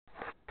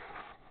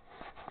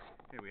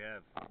Here we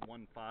have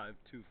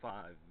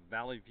 1525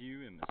 Valley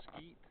View in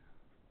Mesquite.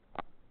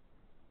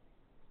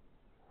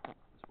 This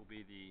will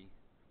be the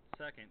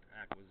second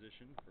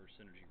acquisition for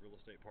Synergy Real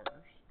Estate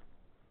Partners.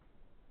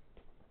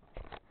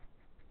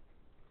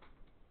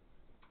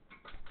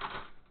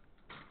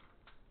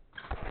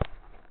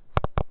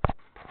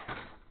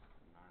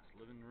 Nice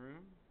living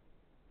room,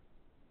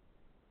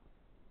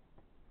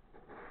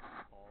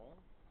 hall,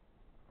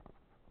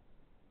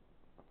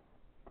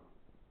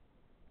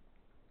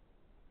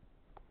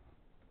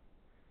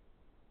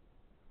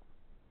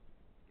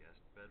 guest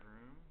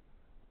bedroom,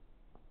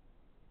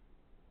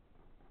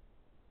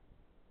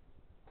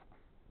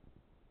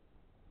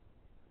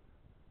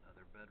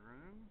 another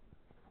bedroom,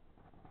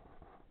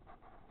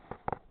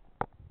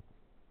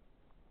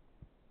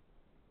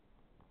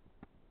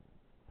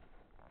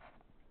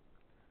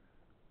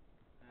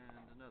 and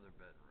another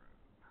bedroom.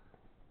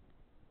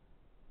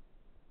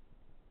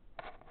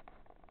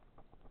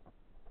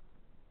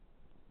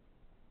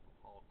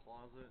 Hall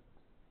closet,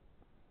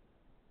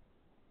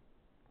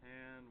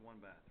 and one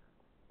bathroom.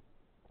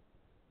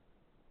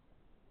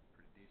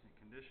 Pretty decent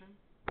condition.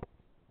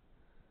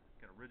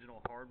 Got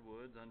original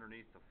hardwoods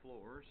underneath the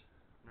floors,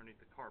 underneath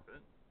the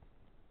carpet.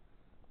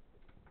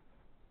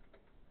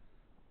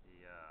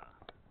 The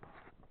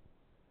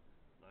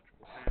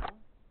electrical panel,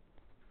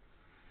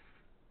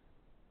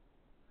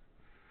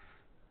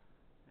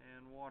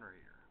 and water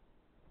heater.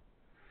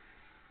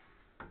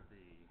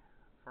 The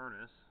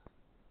furnace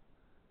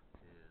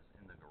is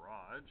in the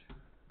garage.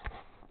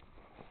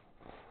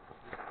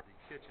 This is the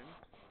kitchen.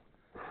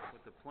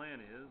 What the plan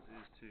is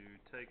to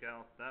take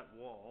out that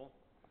wall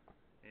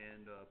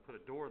and put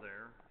a door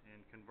there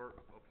and convert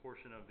a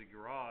portion of the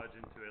garage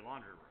into a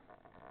laundry room.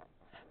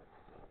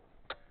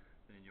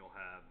 Then you'll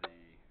have the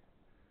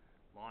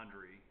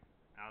laundry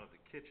out of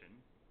the kitchen,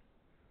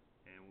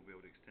 and we'll be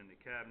able to extend the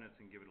cabinets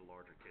and give it a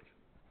larger kitchen.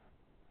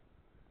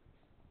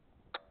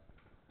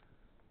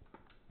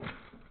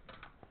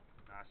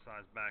 Nice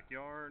sized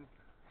backyard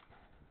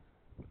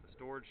with a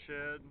storage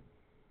shed,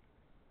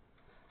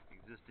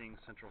 existing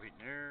central heat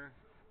and air,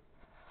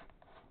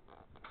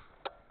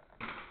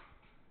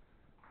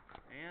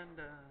 and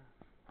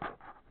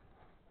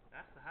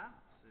that's the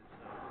house. It's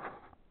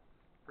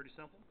pretty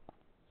simple,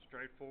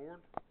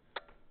 straightforward.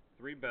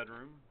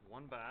 3-bedroom,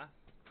 1 bath,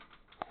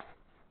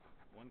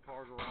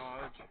 1-car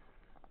garage,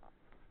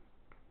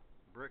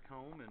 brick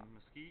home in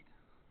Mesquite.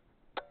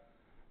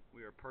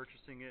 We are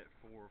purchasing it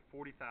for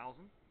 $40,000.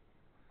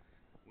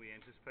 We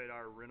anticipate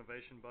our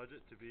renovation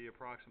budget to be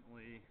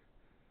approximately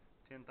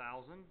 $10,000,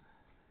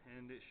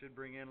 and it should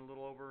bring in a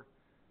little over,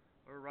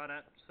 or right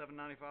at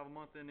 $795 a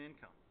month in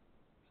income.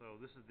 So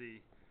this is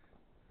the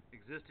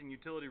existing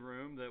utility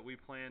room that we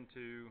plan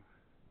to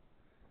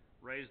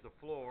raise the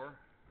floor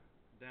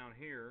down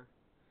here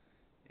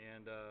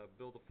and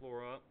build the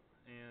floor up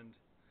and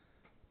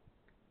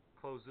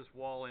close this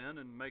wall in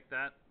and make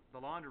that the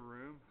laundry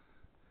room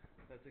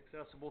that's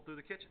accessible through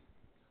the kitchen,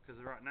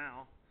 because right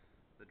now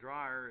the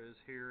dryer is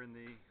here in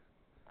the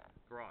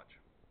garage.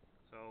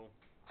 So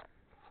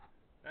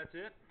that's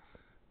it.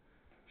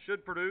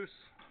 Should produce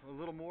a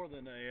little more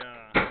than a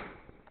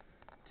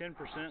 10%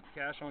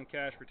 cash on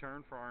cash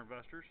return for our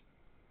investors,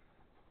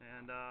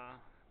 and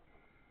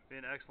be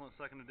an excellent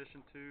second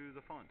addition to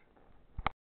the fund.